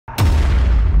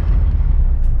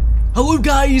Hello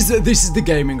guys, this is the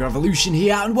Gaming Revolution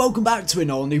here and welcome back to an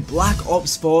all new Black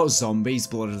Ops 4 Zombies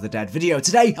Blood of the Dead video.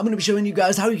 Today I'm going to be showing you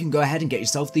guys how you can go ahead and get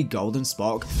yourself the golden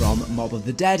Spork from Mob of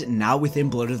the Dead now within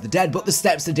Blood of the Dead, but the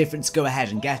steps are different to go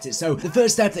ahead and get it. So the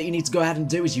first step that you need to go ahead and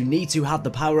do is you need to have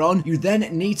the power on. You then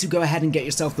need to go ahead and get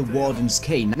yourself the Warden's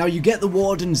Key. Now you get the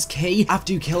Warden's Key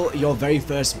after you kill your very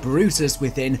first Brutus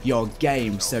within your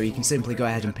game, so you can simply go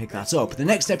ahead and pick that up. The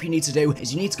next step you need to do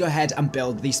is you need to go ahead and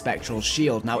build the Spectral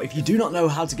Shield. Now if you do not know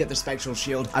how to get the Spectral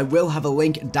Shield, I will have a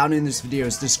link down in this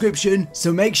video's description,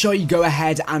 so make sure you go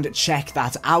ahead and check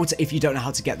that out if you don't know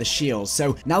how to get the shield.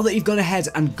 So now that you've gone ahead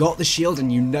and got the shield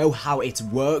and you know how it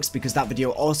works, because that video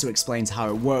also explains how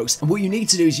it works, and what you need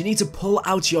to do is you need to pull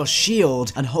out your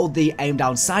shield and hold the aim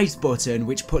down sight button,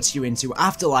 which puts you into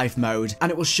afterlife mode, and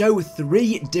it will show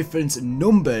 3 different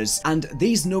numbers, and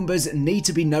these numbers need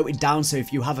to be noted down. So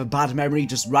if you have a bad memory,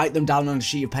 just write them down on a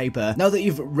sheet of paper. Now that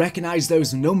you've recognized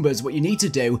those numbers, what you need to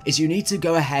do is you need to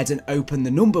go ahead and open the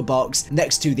number box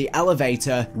next to the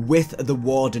elevator with the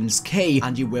Warden's Key,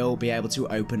 and you will be able to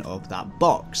open up that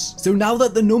box. So now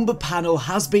that the number panel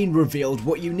has been revealed,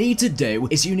 what you need to do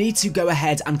is you need to go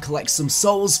ahead and collect some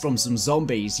souls from some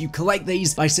zombies. You collect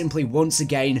these by simply once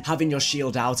again having your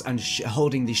shield out and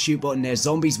holding the shoot button near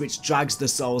zombies, which drags the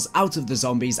souls out of the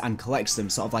zombies and collects them,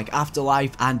 sort of like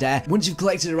Afterlife. And once you've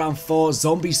collected around 4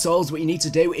 zombie souls, what you need to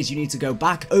do is you need to go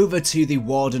back over to the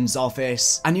Warden's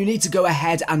office and you need to go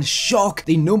ahead and shock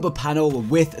the number panel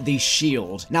with the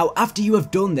shield. Now after you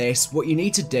have done this, what you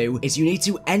need to do is you need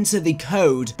to enter the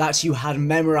code that you had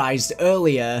memorized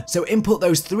earlier. So input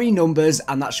those 3 numbers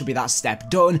and that should be that step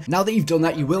done. Now that you've done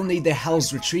that, you will need the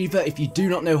Hell's Retriever. If you do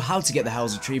not know how to get the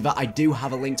Hell's Retriever, I do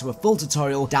have a link to a full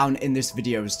tutorial down in this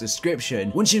video's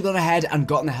description. Once you've gone ahead and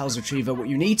gotten the Hell's Retriever, what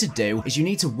you need to do is you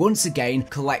need to once again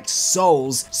collect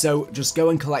souls. So just go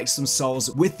and collect some souls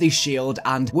with the shield,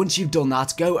 and once you've done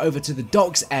that, go over to the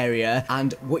docks area,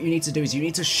 and what you need to do is you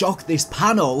need to shock this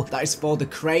panel that is for the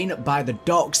crane by the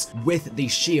docks with the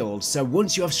shield. So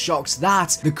once you have shocked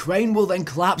that, the crane will then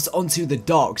collapse onto the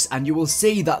docks, and you will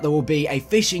see that there will be a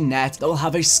fishing net that will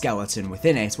have a skeleton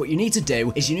within it. What you need to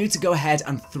do is you need to go ahead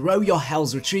and throw your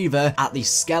Hell's Retriever at the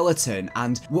skeleton,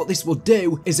 and what this will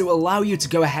do is it will allow you to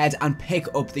go ahead and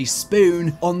pick up the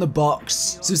spoon on the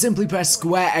box. So simply press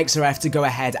square X or F to go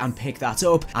ahead and pick that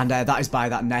up, and that is by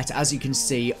that net, as you can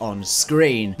see on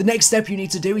screen. The next step you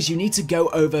need to do is you need to go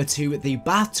over to the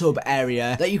bathtub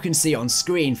area that you can see on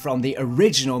screen from the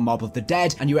original Mob of the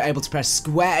Dead, and you are able to press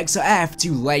square X or F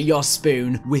to lay your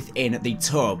spoon within the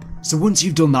tub. So once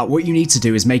you've done that, what you need to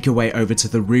do is make your way over to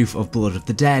the roof of Blood of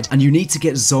the Dead, and you need to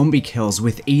get zombie kills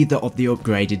with either of the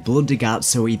upgraded Blundergat,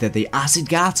 so either the Acid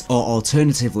Gat or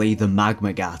alternatively the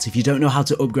Magma Gat. If you don't know how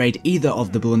to upgrade either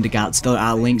of the Blundergats, there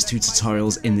are links to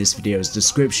tutorials in this video's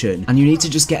description, and you need to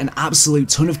just get an absolute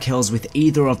ton of kills with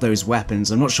either of those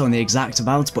weapons. I'm not sure on the exact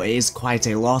amount, but it is quite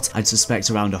a lot. I'd suspect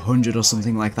around 100 or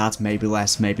something like that, maybe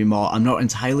less, maybe more. I'm not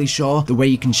entirely sure. The way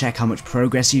you can check how much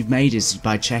progress you've made is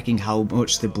by checking how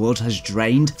much the blood has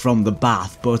drained from the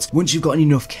bath, but once you've gotten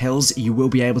enough kills, you will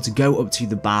be able to go up to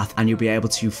the bath and you'll be able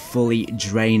to fully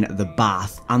drain the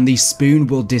bath, and the spoon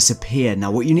will disappear.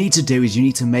 Now what you need to do is you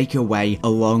need to make your way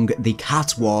along the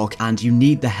catwalk, and you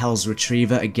need the Hell's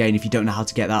Retriever. Again, if you don't know how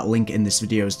to get that, link in this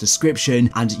video's description,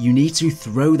 and you need to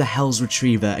throw the Hell's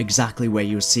Retriever exactly where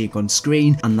you'll see it on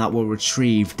screen, and that will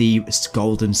retrieve the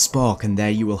golden Spork, and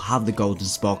there you will have the golden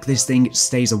Spork. This thing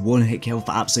stays a 1-hit kill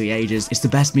for absolutely ages. It's the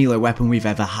best melee weapon we've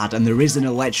ever had, and there is an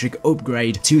electric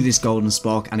upgrade to this golden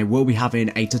Spork, and I will be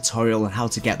having a tutorial on how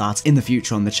to get that in the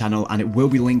future on the channel, and it will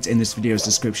be linked in this video's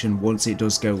description once it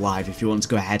does go live if you want to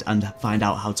go ahead and find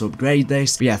out how to upgrade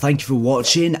this. But yeah, thank you for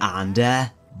watching, and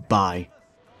bye.